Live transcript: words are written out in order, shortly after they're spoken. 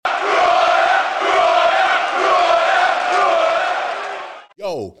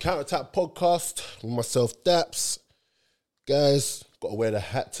Yo, Counter Attack Podcast with myself, Daps. Guys, got to wear the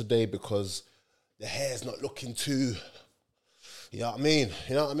hat today because the hair's not looking too, you know what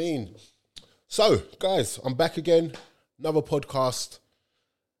I mean? So, guys, I'm back again. Another podcast.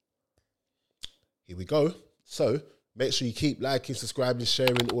 Here we go. So, make sure you keep liking, subscribing,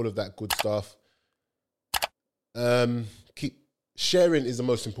 sharing, all of that good stuff. Keep sharing is the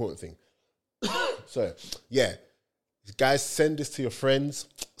most important thing. So, yeah. Guys, send this to your friends,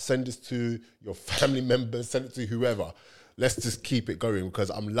 send this to your family members, send it to whoever. Let's just keep it going because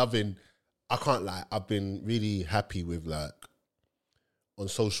I'm loving, I can't lie, I've been really happy with like on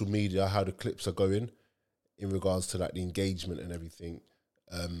social media how the clips are going in regards to like the engagement and everything.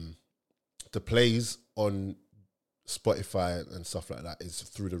 The plays on Spotify and stuff like that is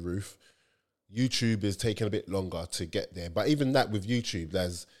through the roof. YouTube is taking a bit longer to get there, but even that with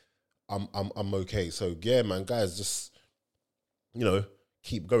YouTube, I'm okay. So yeah, man, guys, just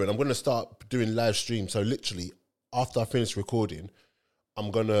keep going. I'm gonna start doing live streams. So literally, after I finish recording, I'm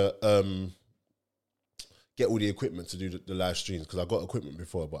gonna get all the equipment to do the live streams because I got equipment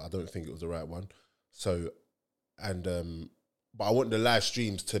before, but I don't think it was the right one. So, but I want the live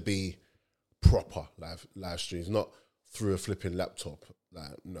streams to be proper live streams, not through a flipping laptop.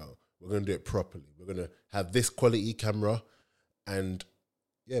 Like, no, we're gonna do it properly. We're gonna have this quality camera, and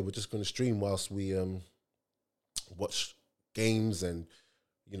yeah, we're just gonna stream whilst we watch games, and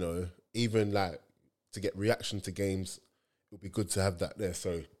even like to get reaction to games. It would be good to have that there.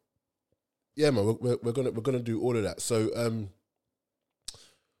 So yeah, man, we're gonna do all of that. So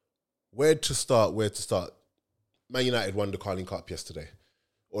where to start? Man United won the Carling Cup yesterday,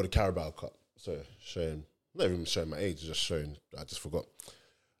 or the Carabao Cup. So not even showing my age, just showing. I just forgot.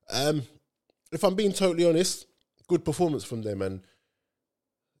 If I'm being totally honest, good performance from them, and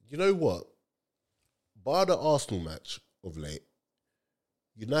you know what? Bar the Arsenal match of late,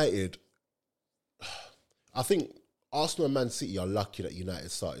 United, I think Arsenal and Man City are lucky that United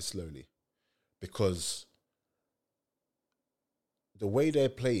started slowly because the way they're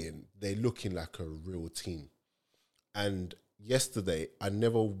playing, they're looking like a real team. And yesterday, I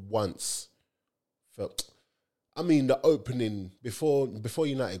never once felt... I mean, the opening, before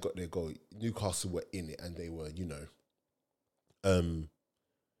United got their goal, Newcastle were in it and they were,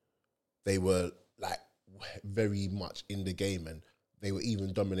 they were like very much in the game and they were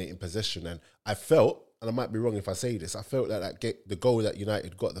even dominating possession. And I felt, and I might be wrong if I say this, I felt that the goal that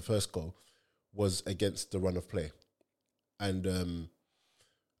United got, the first goal, was against the run of play. And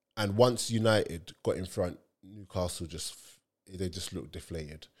once United got in front, Newcastle just looked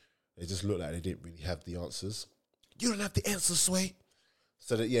deflated. They just looked like they didn't really have the answers. You don't have the answers, Sway.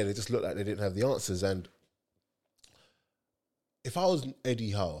 So that, yeah, they just looked like they didn't have the answers. And if I was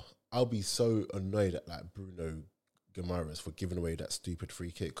Eddie Howe, I'll be so annoyed at like Bruno Guimaraes for giving away that stupid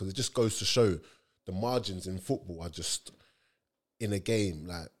free kick because it just goes to show the margins in football are just in a game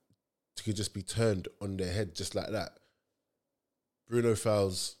like could just be turned on their head just like that. Bruno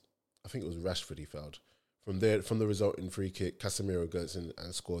fouls, I think it was Rashford he fouled. From the resulting free kick, Casemiro goes in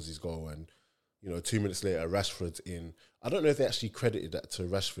and scores his goal, and 2 minutes later Rashford's in. I don't know if they actually credited that to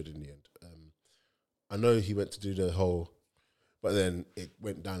Rashford in the end. I know he went to do the whole. But then it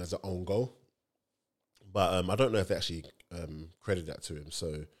went down as an own goal. But I don't know if they actually credit that to him,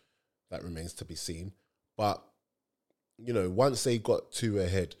 so that remains to be seen. But, once they got 2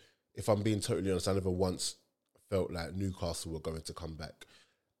 ahead, if I'm being totally honest, I never once felt like Newcastle were going to come back.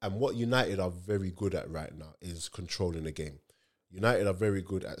 And what United are very good at right now is controlling the game. United are very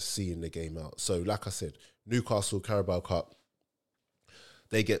good at seeing the game out. So, like I said, Newcastle, Carabao Cup,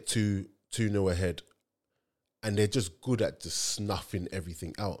 they get 2-0 ahead. And they're just good at just snuffing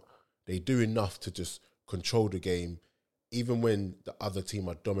everything out. They do enough to just control the game, even when the other team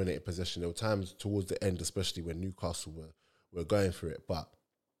are dominating possession. There were times towards the end, especially when Newcastle were going for it, but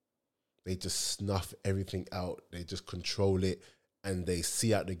they just snuff everything out. They just control it, and they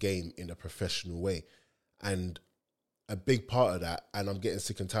see out the game in a professional way. And a big part of that, and I'm getting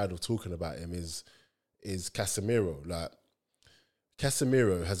sick and tired of talking about him, is Casemiro. Like,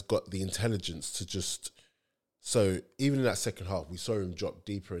 Casemiro has got the intelligence to just... So even in that second half, we saw him drop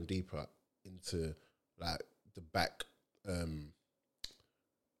deeper and deeper into like the back,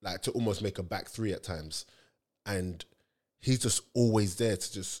 like to almost make a back three at times. And he's just always there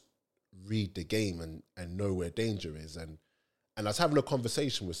to just read the game and know where danger is. And I was having a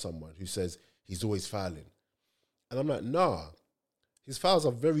conversation with someone who says he's always fouling. And I'm like, nah, his fouls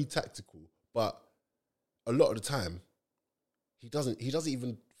are very tactical, but a lot of the time, he doesn't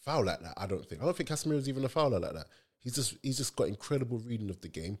even foul like that, I don't think. I don't think Casemiro's even a fouler like that. He's just got incredible reading of the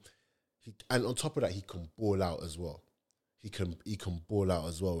game. And on top of that, he can ball out as well. he can ball out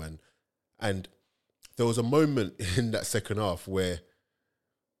as well. And there was a moment in that second half where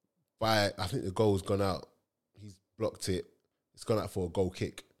I think the goal's gone out. He's blocked it. It's gone out for a goal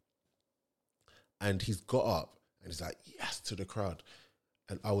kick. And he's got up and he's like, yes, to the crowd.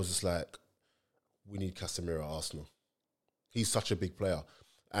 And I was just like, we need Casemiro at Arsenal. He's such a big player.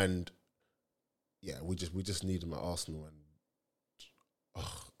 And yeah, we just need him at Arsenal. And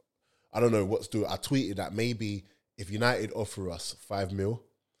I don't know what to do. I tweeted that maybe if United offer us 5 mil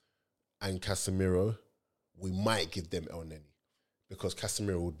and Casemiro, we might give them El Neni, because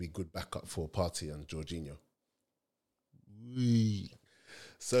Casemiro would be good backup for Partey and Jorginho.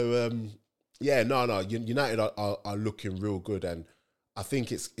 So, United are looking real good, and I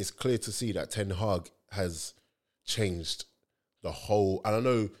think it's clear to see that Ten Hag has changed the whole. And I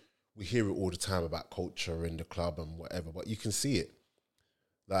know we hear it all the time about culture in the club and whatever, but you can see it.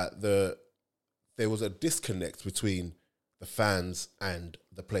 Like there was a disconnect between the fans and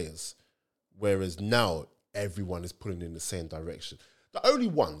the players, whereas now everyone is pulling in the same direction. The only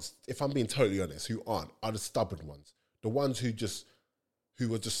ones, if I'm being totally honest, who aren't are the stubborn ones. The ones who are just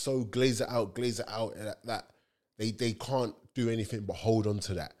so glaze it out, that they can't do anything but hold on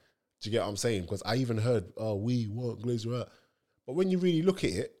to that. Do you get what I'm saying? Because I even heard, we want Glazer out. But when you really look at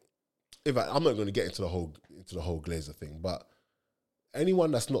it, I'm not going to get into the whole Glazer thing, but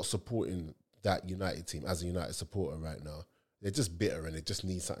anyone that's not supporting that United team as a United supporter right now, they're just bitter and they just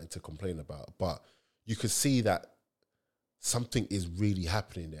need something to complain about. But you could see that something is really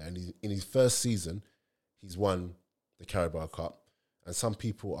happening there. And in his first season, he's won the Carabao Cup. And some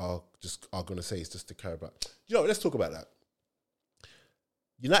people are going to say it's just the Carabao. You know, let's talk about that.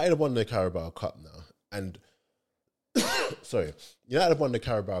 United have won the Carabao Cup now. And, United have won the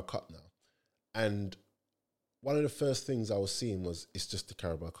Carabao Cup now. And one of the first things I was seeing was, it's just the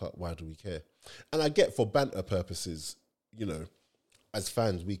Carabao Cup, why do we care? And I get, for banter purposes, you know, as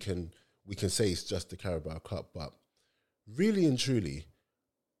fans, we can say it's just the Carabao Cup, but really and truly,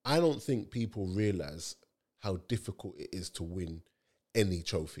 I don't think people realise how difficult it is to win any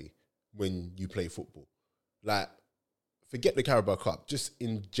trophy when you play football. Like, forget the Carabao Cup, just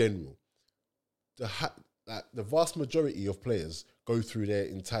in general, the vast majority of players go through their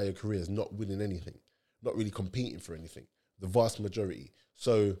entire careers not winning anything, not really competing for anything. The vast majority.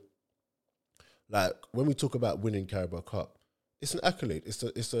 So, like, when we talk about winning Carabao Cup, it's an accolade.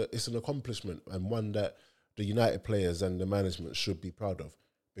 It's an accomplishment, and one that the United players and the management should be proud of,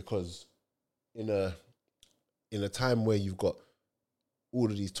 because in a time where you've got all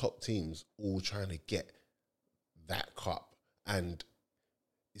of these top teams all trying to get that cup, and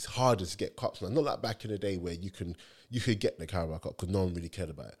it's harder to get cups now. Not like back in the day where you could get the Carabao Cup because no one really cared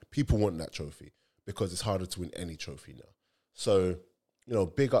about it. People want that trophy because it's harder to win any trophy now. So, you know,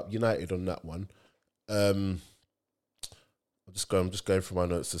 big up United on that one. I'm just going through my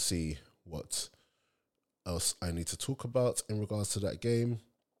notes to see what else I need to talk about in regards to that game.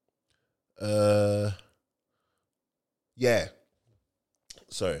 Yeah.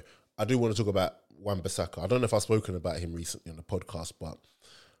 So I do want to talk about Wan-Bissaka. I don't know if I've spoken about him recently on the podcast, but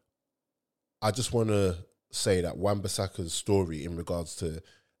I just want to say that Wan-Bissaka's story in regards to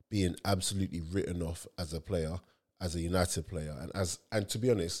being absolutely written off as a player, as a United player, and to be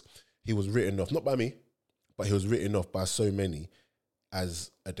honest, he was written off not by me, but he was written off by so many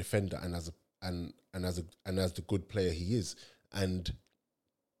as a defender and as the good player he is, and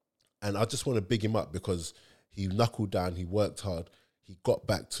I just want to big him up because he knuckled down, he worked hard, he got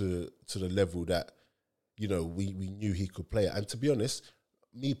back to the level that, you know, we knew he could play at. And to be honest,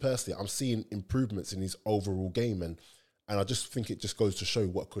 me personally, I'm seeing improvements in his overall game, and I just think it just goes to show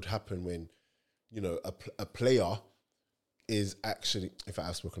what could happen when, you know, a player is actually, in fact,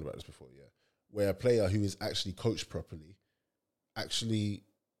 I've spoken about this before, yeah, where a player who is actually coached properly actually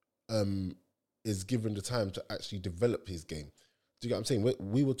is given the time to actually develop his game. Do you get what I'm saying?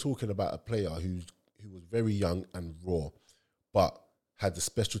 We were talking about a player who was very young and raw, but had the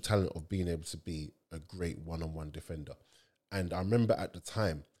special talent of being able to be a great one-on-one defender. And I remember at the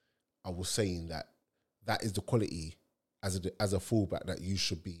time, I was saying that is the quality as a fullback that you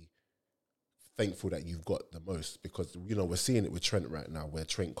should be thankful that you've got the most, because, you know, we're seeing it with Trent right now, where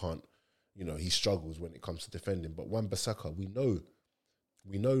Trent can't, you know, he struggles when it comes to defending. But Wan-Bissaka, we know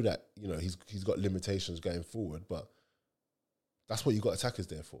that, you know, he's got limitations going forward, but that's what you got attackers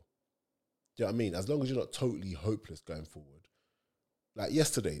there for. Do you know what I mean? As long as you're not totally hopeless going forward. Like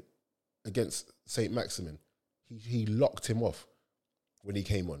yesterday against St. Maximin, he locked him off when he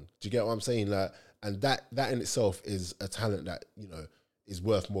came on. Do you get what I'm saying? Like, and that in itself is a talent that, you know, is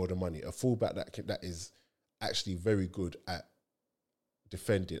worth more than money. A fullback that is actually very good at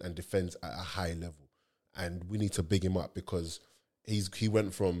defending and defends at a high level. and we need to big him up because he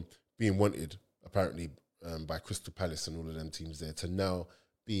went from being wanted apparently by Crystal Palace and all of them teams there to now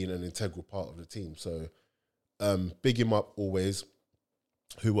being an integral part of the team. So big him up always.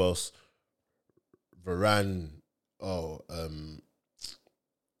 Who else? Varane.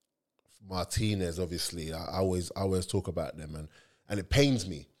 Martinez. Obviously, I always talk about them, and it pains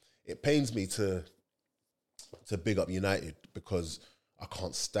me. It pains me to big up United because I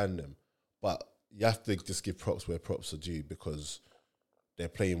can't stand them. But you have to just give props where props are due because they're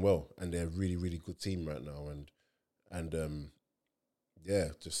playing well and they're a really, really good team right now. And yeah,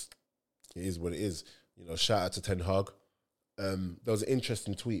 just it is what it is. You know, shout out to Ten Hag. There was an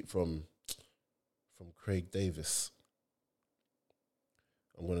interesting tweet from Craig Davis.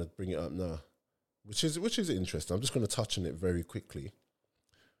 I'm gonna bring it up now, which is interesting. I'm just gonna touch on it very quickly,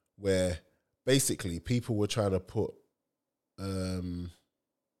 where basically people were trying to put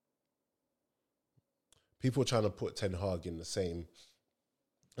Ten Hag in the same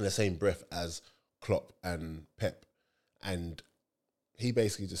breath as Klopp and Pep, and he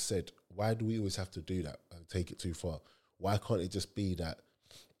basically just said, "Why do we always have to do that and take it too far? Why can't it just be that?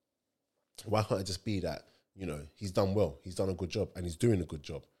 Why can't it just be that? You know, he's done well, he's done a good job, and he's doing a good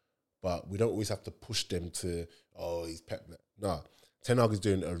job, but we don't always have to push them to he's Pep." Nah, Ten Hag is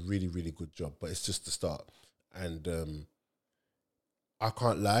doing a really, really good job, but it's just the start, and I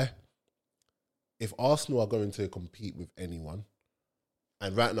can't lie. If Arsenal are going to compete with anyone,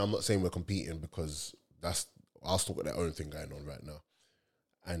 and right now I'm not saying we're competing because that's Arsenal got their own thing going on right now,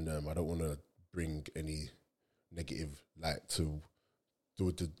 and I don't want to bring any negative light to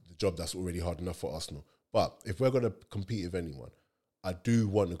the job that's already hard enough for Arsenal. But if we're going to compete with anyone, I do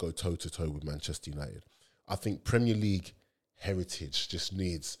want to go toe to toe with Manchester United. I think Premier League heritage just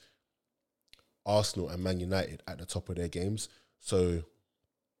needs Arsenal and Man United at the top of their games. So,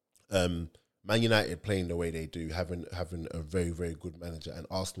 Man United playing the way they do, having a very, very good manager, and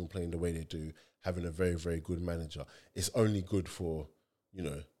Arsenal playing the way they do, having a very, very good manager. It's only good for, you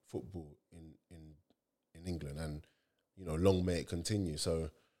know, football in England, and, you know, long may it continue.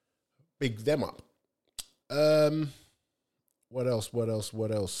 So big them up. What else?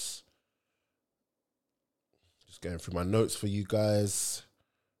 Just going through my notes for you guys.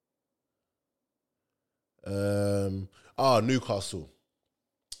 Newcastle.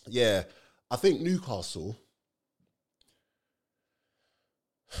 Yeah, I think Newcastle.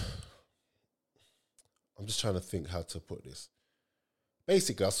 I'm just trying to think how to put this.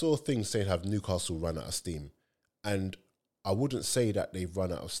 Basically, I saw things saying have Newcastle run out of steam, and I wouldn't say that they've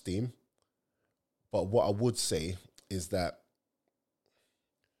run out of steam, but what I would say is that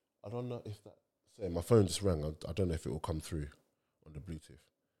I don't know if that. Say my phone just rang. I don't know if it will come through on the Bluetooth,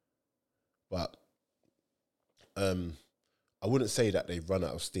 but I wouldn't say that they've run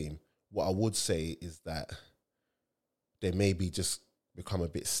out of steam. What I would say is that they maybe just become a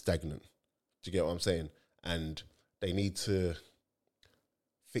bit stagnant. Do you get what I'm saying? And they need to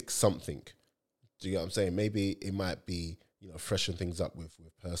fix something. Do you get what I'm saying? Maybe it might be, you know, freshen things up with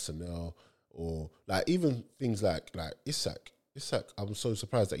personnel, or like even things like Isak. I'm so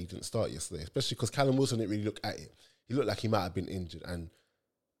surprised that he didn't start yesterday, especially because Callum Wilson didn't really look at it. He looked like he might have been injured, and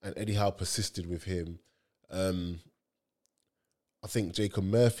Eddie Howe persisted with him. I think Jacob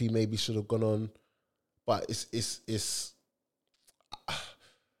Murphy maybe should have gone on, but it's.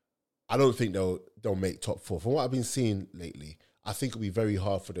 I don't think they'll make top four. From what I've been seeing lately, I think it'll be very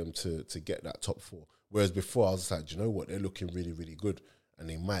hard for them to get that top four. Whereas before, I was just like, do you know what? They're looking really, really good, and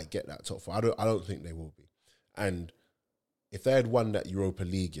they might get that top four. I don't think they will be. And if they had won that Europa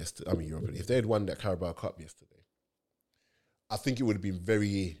League yesterday, if they had won that Carabao Cup yesterday, I think it would have been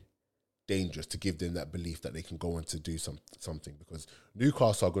very dangerous to give them that belief that they can go on to do something, because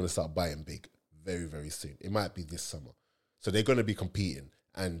Newcastle are going to start buying big very, very soon. It might be this summer. So they're going to be competing.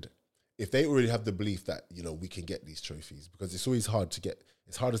 And if they already have the belief that, you know, we can get these trophies, because it's always hard to get,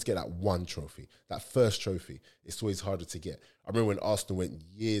 it's harder to get that one trophy, that first trophy. It's always harder to get. I remember when Arsenal went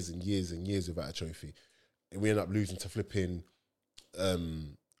years and years and years without a trophy, and we ended up losing to flipping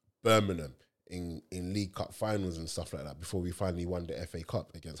Birmingham in League Cup finals and stuff like that before we finally won the FA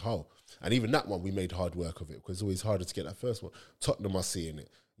Cup against Hull. And even that one, we made hard work of it, because it's always harder to get that first one. Tottenham are seeing it.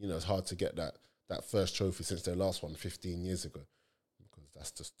 You know, it's hard to get that first trophy since their last one 15 years ago, because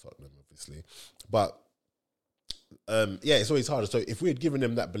that's just Tottenham, obviously. But yeah, it's always harder. So if we had given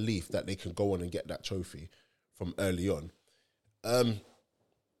them that belief that they can go on and get that trophy from early on,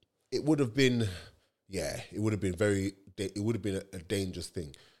 it would have been, it would have been a dangerous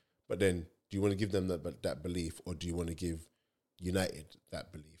thing. But then, do you want to give them that belief, or do you want to give United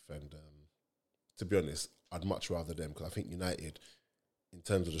that belief? And to be honest, I'd much rather them, because I think United, in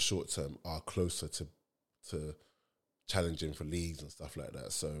terms of the short term, are closer to to challenging for leagues and stuff like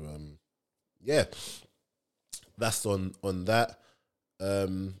that. So yeah, that's on that.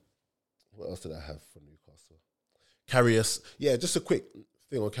 What else did I have for Newcastle? Karius. Yeah, just a quick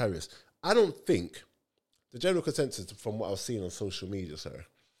thing on Karius. I don't think the general consensus from what I've seen on social media, sir,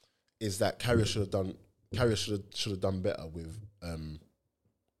 is that Karius should have done better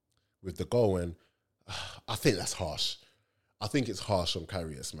with the goal, and I think that's harsh. I think it's harsh on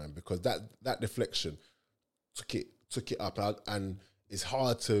Karius, man, because that deflection took it up, and it's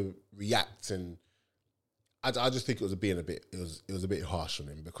hard to react, and I just think it was a bit harsh on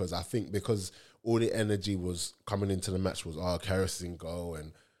him, because I think because all the energy was coming into the match was Karius in goal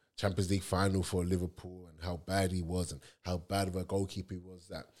and Champions League final for Liverpool and how bad he was and how bad of a goalkeeper he was,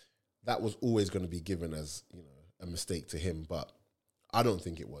 that was always going to be given as, you know, a mistake to him. But I don't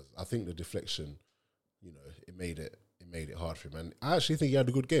think it was. I think the deflection, you know, it made it hard for him. And I actually think he had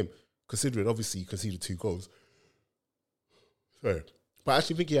a good game, considering obviously you conceded 2 goals. Sorry. But I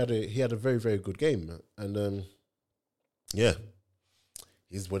actually think he had a very, very good game. And yeah,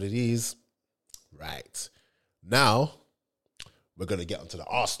 is what it is. Right. Now, we're going to get onto the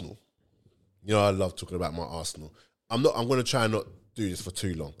Arsenal. You know, I love talking about my Arsenal. I'm going to try and not do this for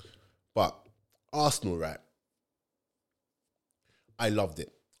too long. But Arsenal, right? I loved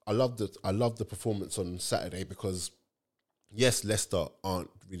it. I loved the performance on Saturday, because yes, Leicester aren't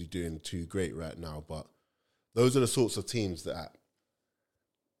really doing too great right now, but those are the sorts of teams that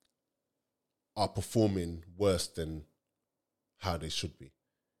are performing worse than how they should be.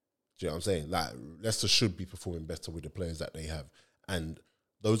 Do you know what I'm saying? Like, Leicester should be performing better with the players that they have. And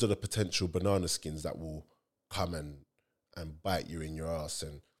those are the potential banana skins that will come and bite you in your ass.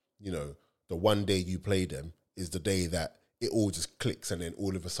 And, you know, the one day you play them is the day that it all just clicks, and then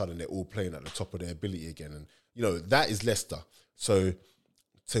all of a sudden they're all playing at the top of their ability again. And, you know, that is Leicester. So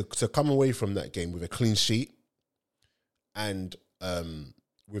to come away from that game with a clean sheet and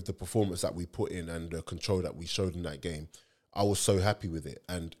with the performance that we put in and the control that we showed in that game, I was so happy with it.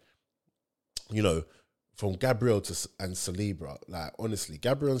 And, you know, from Gabriel and Saliba, like, honestly,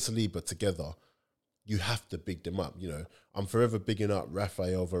 Gabriel and Saliba together, you have to big them up. You know, I'm forever bigging up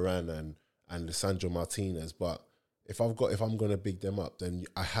Rafael Varane and Lisandro Martinez, but if I'm going to big them up, then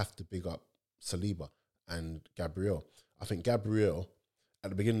I have to big up Saliba and Gabriel. I think Gabriel, at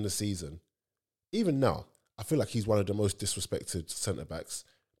the beginning of the season, even now, I feel like he's one of the most disrespected centre-backs,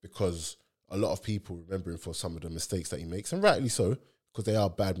 because a lot of people remember him for some of the mistakes that he makes, and rightly so, because they are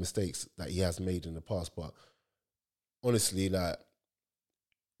bad mistakes that he has made in the past. But honestly, like,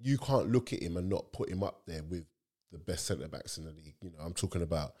 you can't look at him and not put him up there with the best centre-backs in the league. You know, I'm talking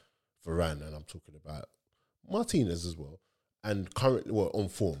about Varane, and I'm talking about Martinez as well. And currently, well, on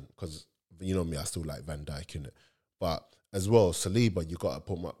form, because you know me, I still like Van Dijk, innit? But as well, Saliba, you got to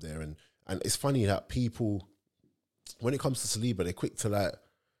put him up there. And it's funny that people, when it comes to Saliba, they're quick to like,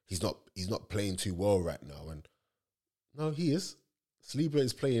 he's not playing too well right now. And no, he is. Saliba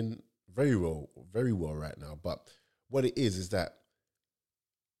is playing very well right now. But what it is that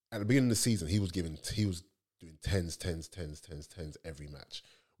at the beginning of the season, he was doing tens every match.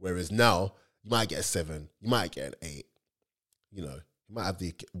 Whereas now, you might get a 7, you might get an 8. You know, you might have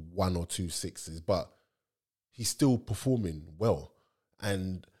the 1 or 2 6s, but he's still performing well.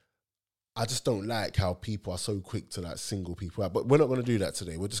 And I just don't like how people are so quick to like single people out. But we're not going to do that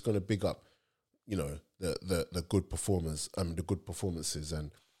today. We're just going to big up, you know, the good performers, the good performances,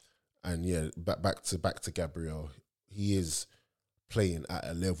 and yeah, back to Gabriel. He is playing at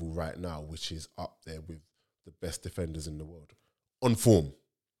a level right now which is up there with the best defenders in the world on form.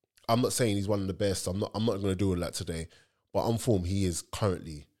 I'm not saying he's one of the best. I'm not going to do all that today, but on form, he is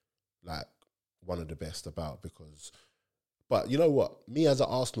currently like one of the best about. But you know what? Me as an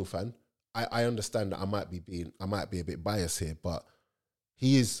Arsenal fan, I understand that I might be a bit biased here, but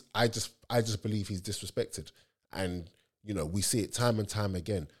he is. I just believe he's disrespected, and you know we see it time and time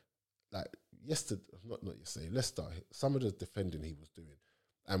again. Like not yesterday, Leicester. Some of the defending he was doing,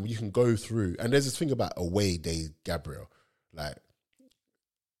 and you can go through. And there's this thing about away day Gabriel, like.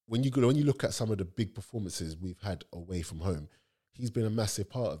 When you look at some of the big performances we've had away from home, he's been a massive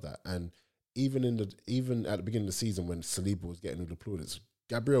part of that. And even at the beginning of the season when Saliba was getting all the plaudits,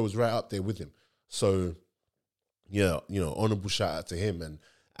 Gabriel was right up there with him. So, yeah, you know, honourable shout out to him,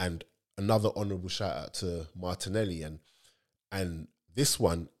 and another honourable shout out to Martinelli. And this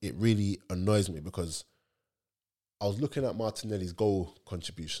one, it really annoys me because I was looking at Martinelli's goal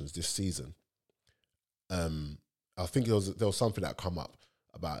contributions this season. I think there was something that come up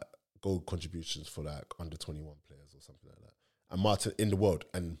about goal contributions for like under 21 players or something like that. And in the world,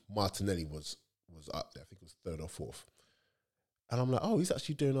 and Martinelli was up there. I think it was 3rd or 4th. And I'm like, oh, he's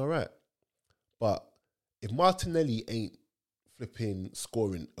actually doing all right. But if Martinelli ain't flipping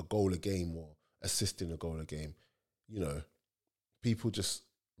scoring a goal a game or assisting a goal a game, you know, people just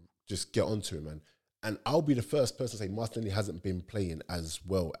get onto him, man. And I'll be the first person to say Martinelli hasn't been playing as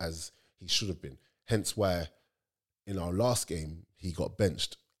well as he should have been. Hence why in our last game he got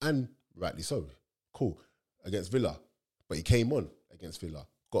benched, and rightly so. Cool, against Villa, but he came on against Villa,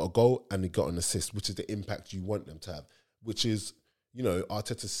 got a goal and he got an assist, which is the impact you want them to have. Which is, you know,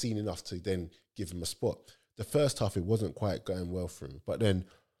 Arteta's seen enough to then give him a spot. The first half it wasn't quite going well for him, but then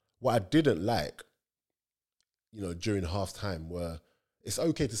what I didn't like, you know, during half time were, it's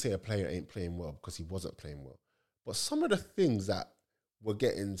okay to say a player ain't playing well because he wasn't playing well. But some of the things that were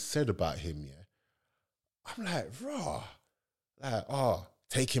getting said about him, yeah, I'm like, raw. Like,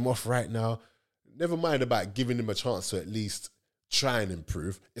 take him off right now. Never mind about giving him a chance to at least try and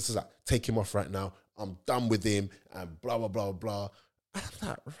improve. It's just like, take him off right now. I'm done with him and blah, blah, blah, blah. And I'm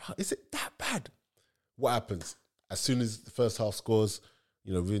like, raw, is it that bad? What happens? As soon as the first half scores,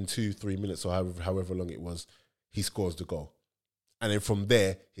 you know, within 2-3 minutes or however long it was, he scores the goal. And then from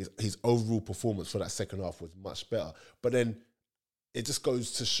there, his overall performance for that second half was much better. But then it just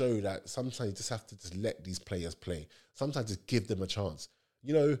goes to show that sometimes you just have to just let these players play. Sometimes just give them a chance.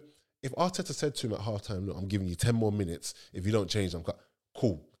 You know, if Arteta said to him at halftime, look, I'm giving you 10 more minutes. If you don't change, I'm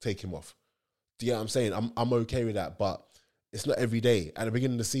cool, take him off. Do you know what I'm saying? I'm okay with that, but it's not every day. At the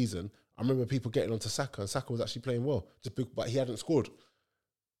beginning of the season, I remember people getting onto Saka, and Saka was actually playing well, but he hadn't scored.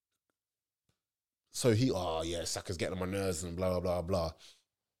 So Saka's getting on my nerves and blah, blah, blah, blah.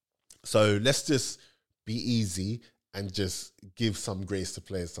 So let's just be easy and just give some grace to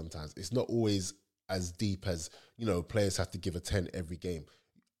players sometimes. It's not always as deep as, you know, players have to give a 10 every game.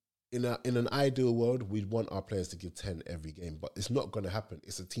 In an ideal world, we'd want our players to give 10 every game, but it's not going to happen.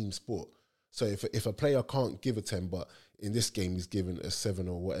 It's a team sport. So if a player can't give a 10, but in this game he's given a 7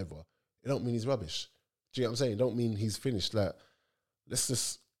 or whatever, it don't mean he's rubbish. Do you know what I'm saying? It don't mean he's finished. Like, let's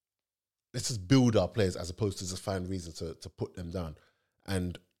just build our players as opposed to just find reasons to put them down.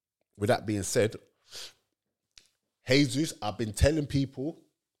 And with that being said, Jesus, I've been telling people,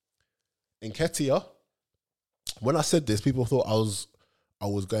 Nketiah, when I said this, people thought I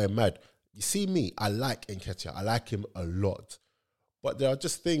was going mad. You see me, I like Nketiah. I like him a lot. But there are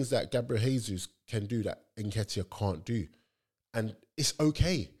just things that Gabriel Jesus can do that Nketiah can't do. And it's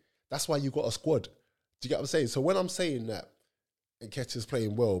okay. That's why you got a squad. Do you get what I'm saying? So when I'm saying that Nketiah's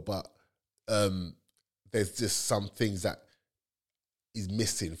playing well, but there's just some things that is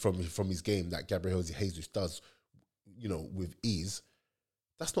missing from his game that Gabriel Jesus does, you know, with ease,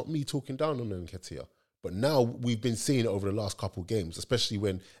 that's not me talking down on Nketiah. But now we've been seeing it over the last couple of games, especially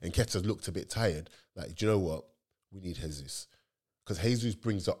when Nketiah looked a bit tired. Like, do you know what? We need Jesus. Because Jesus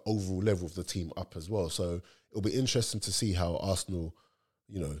brings the overall level of the team up as well. So it'll be interesting to see how Arsenal,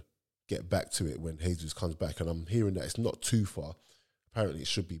 you know, get back to it when Jesus comes back. And I'm hearing that it's not too far. Apparently it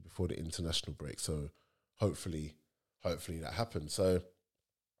should be before the international break. So hopefully that happens. So,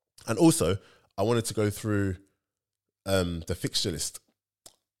 and also I wanted to go through the fixture list,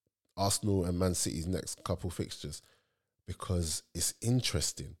 Arsenal and Man City's next couple fixtures, because it's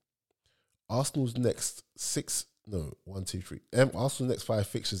interesting. Arsenal's next Arsenal's next 5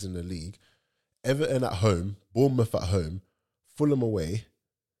 fixtures in the league: Everton at home, Bournemouth at home, Fulham away,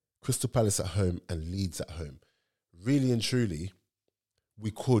 Crystal Palace at home, and Leeds at home. Really and truly, we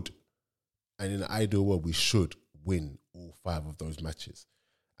could, and in an ideal world, we should win all 5 of those matches.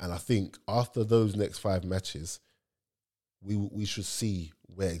 And I think after those next 5 matches, we should see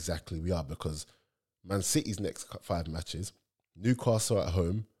where exactly we are, because Man City's next 5 matches: Newcastle at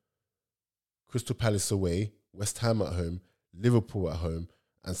home, Crystal Palace away, West Ham at home, Liverpool at home,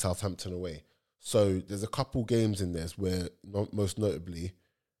 and Southampton away. So there's a couple games in there where, most notably,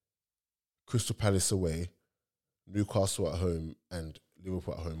 Crystal Palace away, Newcastle at home, and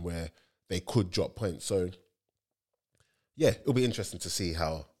Liverpool at home, where they could drop points. So yeah, it'll be interesting to see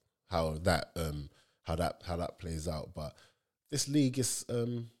how that plays out. But this league is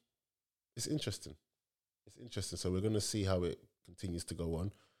it's interesting. It's interesting. So we're going to see how it continues to go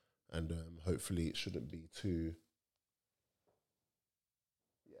on, and hopefully it shouldn't be too.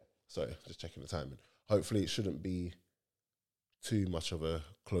 Yeah. Sorry, just checking the timing. Hopefully it shouldn't be too much of a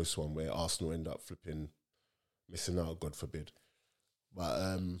close one where Arsenal end up missing out, God forbid.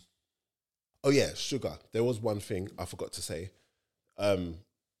 But Sugar. There was one thing I forgot to say.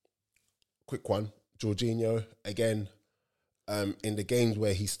 Quick one. Jorginho, again, in the games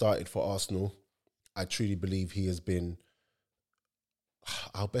where he started for Arsenal, I truly believe he has been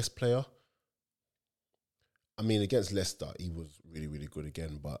our best player. I mean, against Leicester, he was really, really good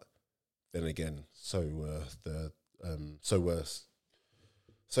again. But then again, so were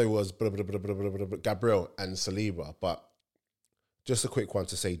So it was Gabriel and Saliba. But just a quick one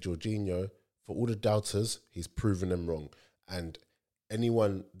to say, Jorginho, for all the doubters, he's proven them wrong. And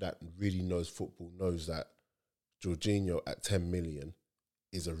anyone that really knows football knows that Jorginho at 10 million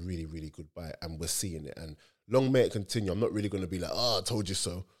is a really, really good buy. And we're seeing it. And long may it continue. I'm not really going to be like, I told you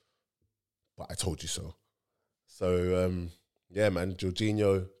so. But I told you so. So, yeah, man,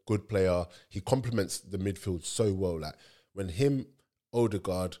 Jorginho, good player. He complements the midfield so well. Like, when him,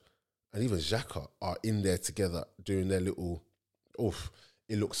 Odegaard, and even Xhaka are in there together doing their little,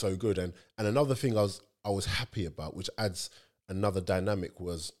 it looks so good. And another thing I was happy about, which adds another dynamic,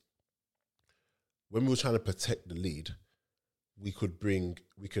 was when we were trying to protect the lead, we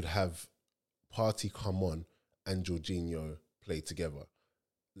could have Partey come on and Jorginho play together,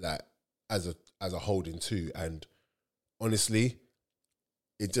 like as a holding two. And honestly,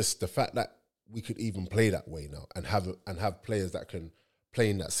 it just, the fact that we could even play that way now and have players that can play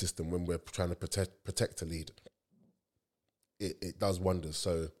in that system when we're trying to protect a lead, it does wonders.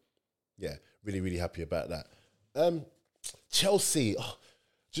 So yeah, really, really happy about that. Chelsea, do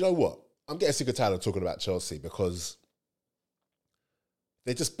you know what? I'm getting sick and tired of talking about Chelsea because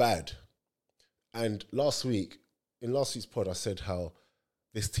they're just bad. And in last week's pod, I said how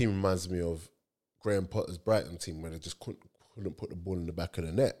this team reminds me of Graham Potter's Brighton team, where they just couldn't put the ball in the back of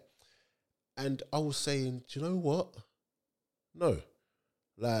the net. And I was saying, do you know what? No.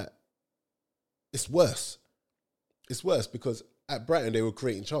 Like, it's worse. It's worse because at Brighton, they were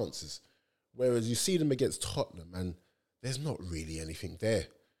creating chances. Whereas you see them against Tottenham and there's not really anything there.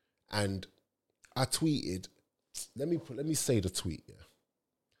 And I tweeted, let me say the tweet, yeah.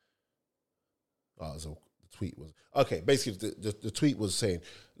 The tweet was, okay, basically the tweet was saying,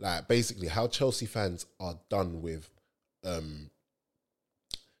 like, basically how Chelsea fans are done with, you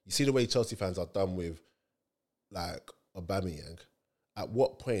see the way Chelsea fans are done with, like, Aubameyang. At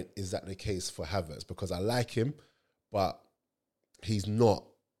what point is that the case for Havertz? Because I like him, but he's not.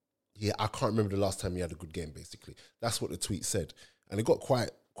 I can't remember the last time he had a good game, basically. That's what the tweet said. And it got quite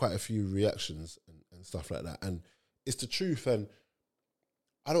a few reactions and stuff like that. And it's the truth. And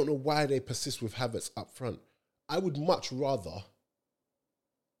I don't know why they persist with Havertz up front. I would much rather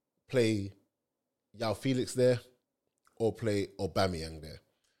play Yao Felix there or play Aubameyang there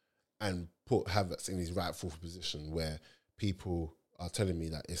and put Havertz in his rightful position where people are telling me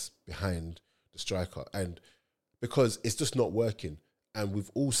that it's behind the striker. And because it's just not working. And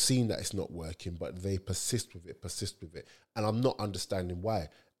we've all seen that it's not working, but they persist with it. And I'm not understanding why.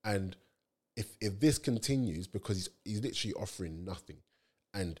 And if this continues, because he's literally offering nothing,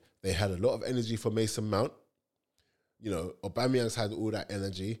 and they had a lot of energy for Mason Mount, you know, Aubameyang's had all that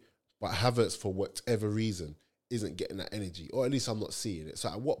energy, but Havertz, for whatever reason, isn't getting that energy, or at least I'm not seeing it. So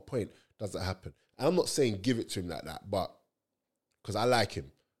at what point does that happen? And I'm not saying give it to him like that, but because I like him,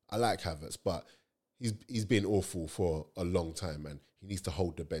 I like Havertz, but he's been awful for a long time, and he needs to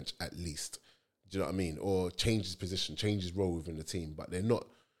hold the bench at least. Do you know what I mean? Or change his position, change his role within the team. But they're not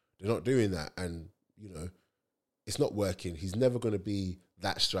doing that, and you know, it's not working. He's never going to be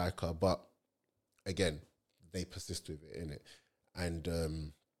that striker, but again, they persist with it, innit?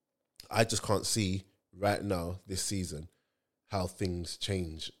 And I just can't see right now this season how things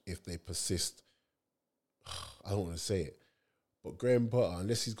change if they persist. I don't want to say it, but Graham Potter,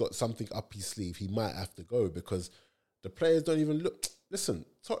 unless he's got something up his sleeve, he might have to go, because the players don't even look. Listen,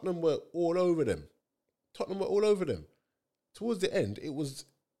 Tottenham were all over them. Towards the end, it was,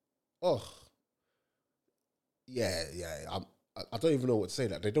 yeah. I don't even know what to say.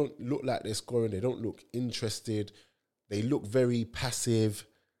 That they don't look like they're scoring. They don't look interested. They look very passive.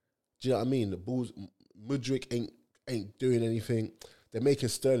 Do you know what I mean? The balls, Mudryk ain't doing anything. They're making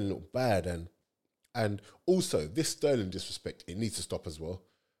Sterling look bad, and also this Sterling disrespect, it needs to stop as well.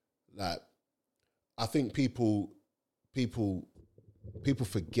 Like, I think people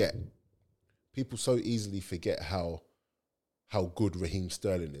forget. People so easily forget how good Raheem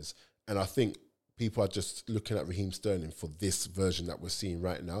Sterling is, and I think people are just looking at Raheem Sterling for this version that we're seeing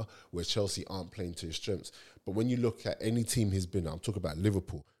right now, where Chelsea aren't playing to his strengths. But when you look at any team he's been at, I'm talking about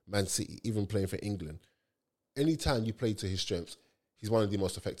Liverpool, Man City, even playing for England, anytime you play to his strengths, he's one of the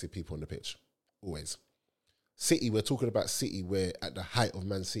most effective people on the pitch, always. City, we're talking about City, where at the height of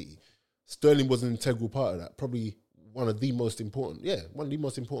Man City, Sterling was an integral part of that, probably one of the most important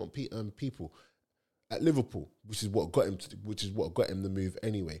people at Liverpool, which is what got him the move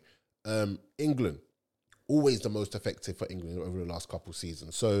anyway. England, always the most effective for England over the last couple of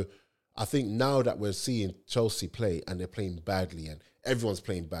seasons. So I think now that we're seeing Chelsea play and they're playing badly, and everyone's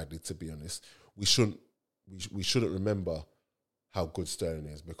playing badly, to be honest, we shouldn't remember how good Sterling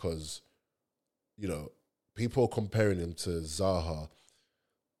is, because, you know, people are comparing him to Zaha,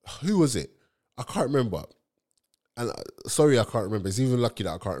 who was it? I can't remember. And sorry, I can't remember. It's even lucky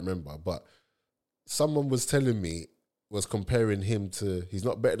that I can't remember. But someone was telling me, was comparing him to, he's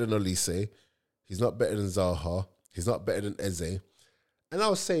not better than Olise, he's not better than Zaha, he's not better than Eze. And I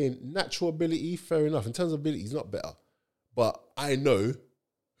was saying, natural ability, fair enough. In terms of ability, he's not better. But I know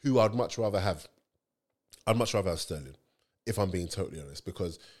who I'd much rather have. I'd much rather have Sterling, if I'm being totally honest,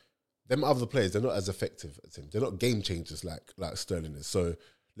 because them other players, they're not as effective as him. They're not game changers like Sterling is. So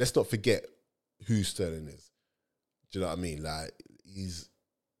let's not forget who Sterling is. Do you know what I mean? Like, he's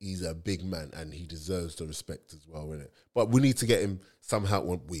a big man and he deserves the respect as well, innit? But we need to get him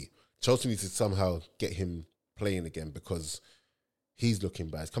somehow. Chelsea need to somehow get him playing again because he's looking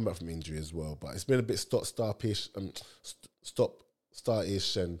bad. He's come back from injury as well, but it's been a bit stop-startish, and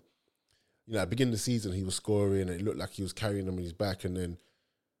you know, at the beginning of the season he was scoring and it looked like he was carrying them on his back, and then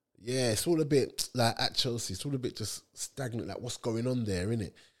it's all a bit like at Chelsea, it's all a bit just stagnant. Like, what's going on there,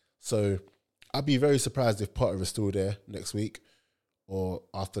 innit? So I'd be very surprised if Potter is still there next week or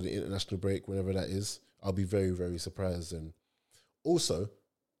after the international break, whenever that is. I'll be very, very surprised. And also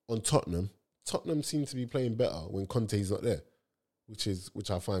on Tottenham seem to be playing better when Conte's not there,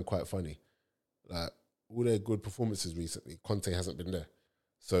 which I find quite funny. Like, all their good performances recently, Conte hasn't been there.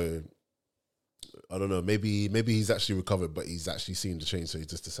 So I don't know. Maybe he's actually recovered, but he's actually seen the change, so he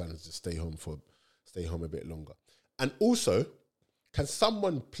just decided to stay home a bit longer. And also, can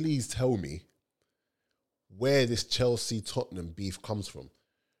someone please tell me where this Chelsea-Tottenham beef comes from?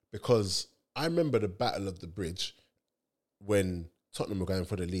 Because I remember the Battle of the Bridge when Tottenham were going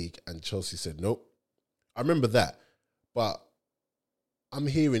for the league and Chelsea said nope. I remember that, but I'm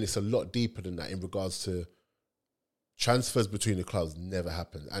hearing it's a lot deeper than that in regards to transfers between the clubs never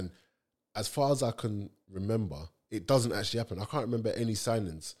happened. And as far as I can remember, it doesn't actually happen. I can't remember any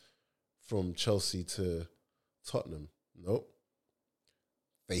signings from Chelsea to Tottenham. Nope.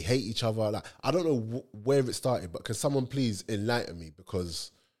 They hate each other. Like, I don't know where it started, but can someone please enlighten me?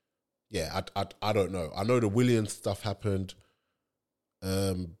 Because, I don't know. I know the Williams stuff happened,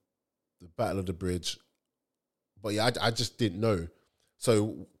 the Battle of the Bridge, but I just didn't know.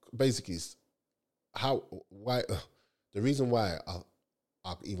 So basically, the reason why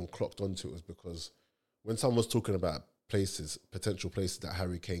I even clocked onto it was because when someone was talking about potential places that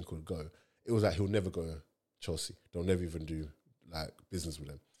Harry Kane could go, it was like he'll never go to Chelsea. They'll never even do like business with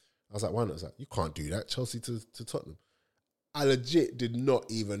them. I was like, why not? I was like, you can't do that. Chelsea to Tottenham. I legit did not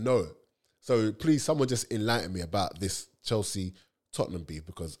even know it. So please, someone just enlighten me about this Chelsea-Tottenham beef,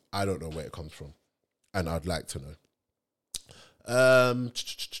 because I don't know where it comes from. And I'd like to know.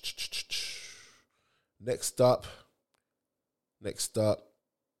 Next up.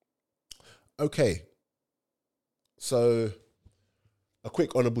 Okay. So a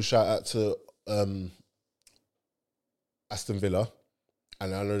quick honourable shout out to Aston Villa.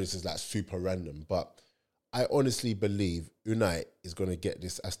 And I know this is like super random, but I honestly believe Unai is going to get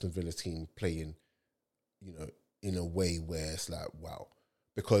this Aston Villa team playing, you know, in a way where it's like, wow.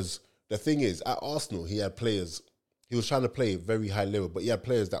 Because the thing is, at Arsenal, he had players, he was trying to play very high level, but he had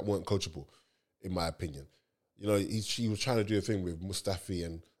players that weren't coachable, in my opinion. You know, he was trying to do a thing with Mustafi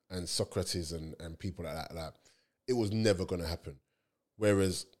and Socrates and people like that. Like, it was never going to happen.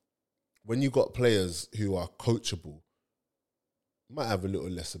 Whereas when you got players who are coachable, might have a little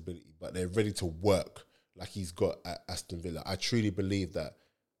less ability, but they're ready to work like he's got at Aston Villa, I truly believe that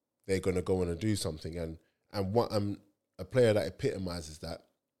they're going to go on and do something. And what a player that epitomises that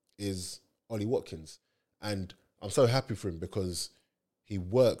is Ollie Watkins. And I'm so happy for him because he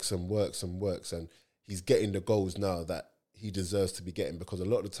works and works and works, and he's getting the goals now that he deserves to be getting, because a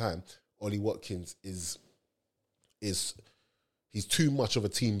lot of the time, Ollie Watkins is he's too much of a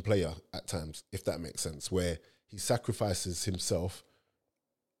team player at times, if that makes sense, where he sacrifices himself,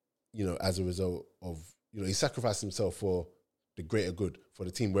 you know, as a result of, you know, he sacrificed himself for the greater good for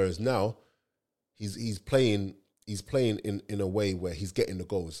the team. Whereas now he's playing in a way where he's getting the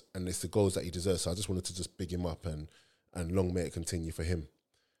goals, and it's the goals that he deserves. So I just wanted to just big him up, and long may it continue for him.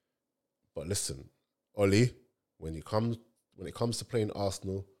 But listen, Ollie, when it comes to playing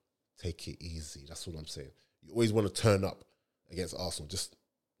Arsenal, take it easy. That's all I'm saying. You always want to turn up against Arsenal. Just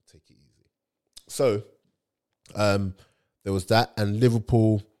take it easy. So there was that, and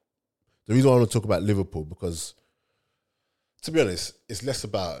Liverpool. The reason I want to talk about Liverpool, because, to be honest, it's less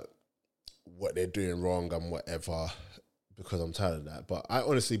about what they're doing wrong and whatever, because I'm tired of that. But I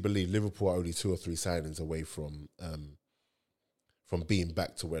honestly believe Liverpool are only 2 or 3 signings away from being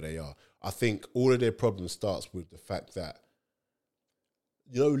back to where they are. I think all of their problems starts with the fact that,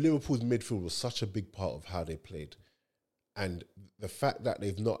 you know, Liverpool's midfield was such a big part of how they played. And the fact that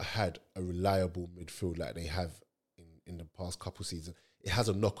they've not had a reliable midfield like they have in the past couple seasons, it has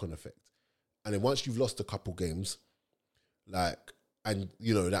a knock-on effect. And then once you've lost a couple games, like, and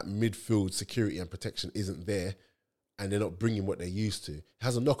you know that midfield security and protection isn't there, and they're not bringing what they're used to, it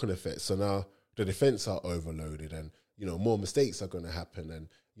has a knock-on effect. So now the defense are overloaded, and you know more mistakes are going to happen, and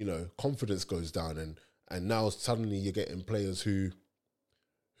you know confidence goes down, and now suddenly you're getting players who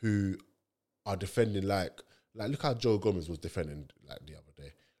are defending like look how Joe Gomez was defending like the other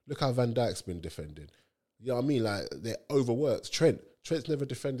day. Look how Van Dijk's been defending. You know what I mean? Like they're overworked. Trent's never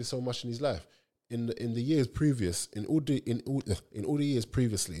defended so much in his life. In the years previous, in all the years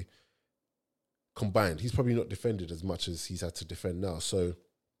previously combined, he's probably not defended as much as he's had to defend now. So,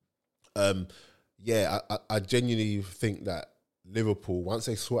 I genuinely think that Liverpool, once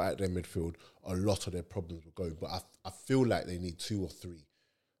they sort out their midfield, a lot of their problems will go. But I feel like they need two or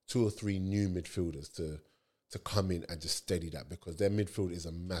three new midfielders to come in and just steady that, because their midfield is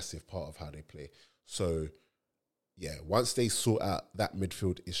a massive part of how they play. So, yeah, once they sort out that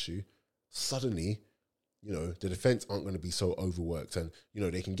midfield issue, suddenly, you know, the defense aren't going to be so overworked, and you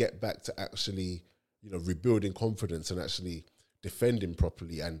know they can get back to actually, you know, rebuilding confidence and actually defending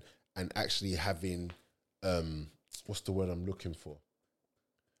properly and actually having what's the word I'm looking for?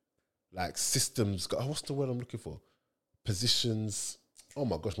 Like systems. What's the word I'm looking for? Positions. Oh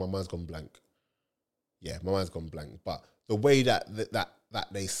my gosh, my mind's gone blank. Yeah, my mind's gone blank. But the way that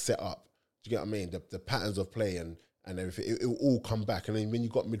they set up, do you get what I mean? The patterns of play and everything, it will all come back. And then when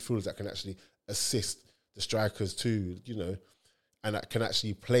you've got midfielders that can actually assist the strikers too, you know, and that can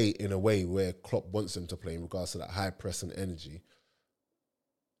actually play in a way where Klopp wants them to play in regards to that high press and energy,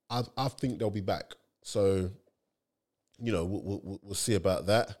 I think they'll be back. So, you know, we'll see about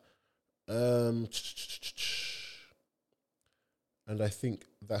that. And I think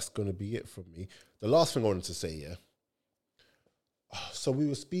that's going to be it from me. The last thing I wanted to say, yeah. So we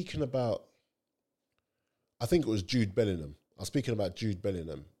were speaking about, I think it was Jude Bellingham. I was speaking about Jude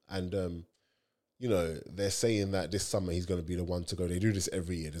Bellingham. And, you know, they're saying that this summer he's going to be the one to go. They do this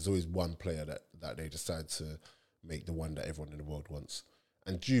every year. There's always one player that they decide to make the one that everyone in the world wants.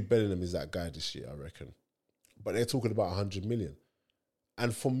 And Jude Bellingham is that guy this year, I reckon. But they're talking about 100 million.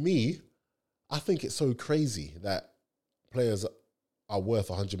 And for me, I think it's so crazy that players are worth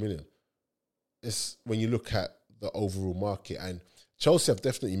 100 million. It's when you look at the overall market, and Chelsea have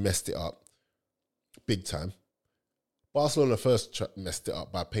definitely messed it up big time. Barcelona first messed it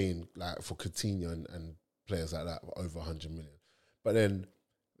up by paying like for Coutinho and players like that over 100 million. But then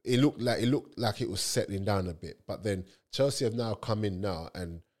it looked like it was settling down a bit. But then Chelsea have now come in now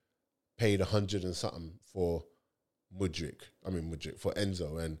and paid 100 and something for Mudryk for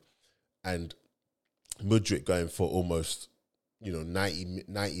Enzo, and Mudryk going for almost, you know,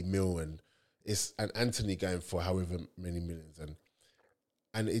 90 mil, and Anthony going for however many millions,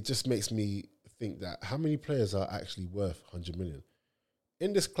 and it just makes me think that how many players are actually worth 100 million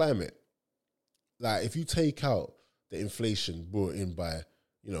in this climate? Like if you take out the inflation brought in by,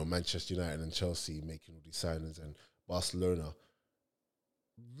 you know, Manchester United and Chelsea making all these signings and Barcelona,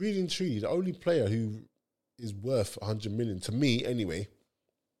 really and truly, the only player who is worth 100 million to me anyway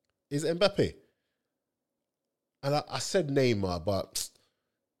is Mbappe. And I said Neymar, but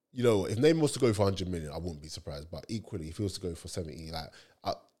you know, if Neymar was to go for 100 million, I wouldn't be surprised. But equally, if he was to go for 70,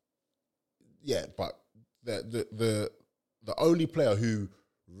 but the only player who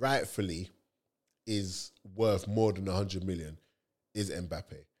rightfully is worth more than 100 million is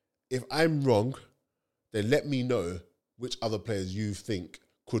Mbappe. If I'm wrong, then let me know which other players you think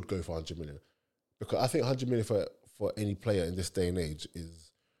could go for 100 million. Because I think 100 million for any player in this day and age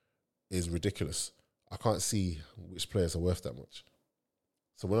is ridiculous. I can't see which players are worth that much.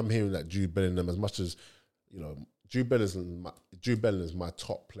 So when I'm hearing that Jude Bellingham, as much as, you know, Jude Bellingham is my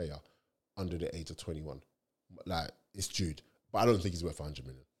top player under the age of 21. Like, it's Jude. But I don't think he's worth 100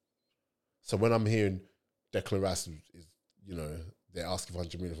 million. So when I'm hearing Declan Rice is, you know, they're asking for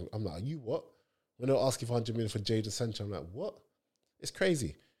 100 million, I'm like, are you what? When they're asking for 100 million for Jadon Sancho, I'm like, what? It's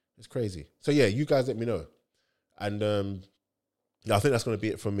crazy. It's crazy. So yeah, you guys let me know. And I think that's going to be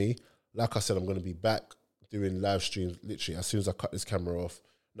it from me. Like I said, I'm going to be back doing live streams literally as soon as I cut this camera off.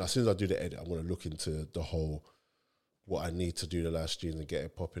 Now, as soon as I do the edit, I'm going to look into the whole, what I need to do the live streams and get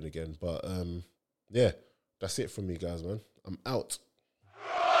it popping again. But yeah, that's it from me, guys, man. I'm out.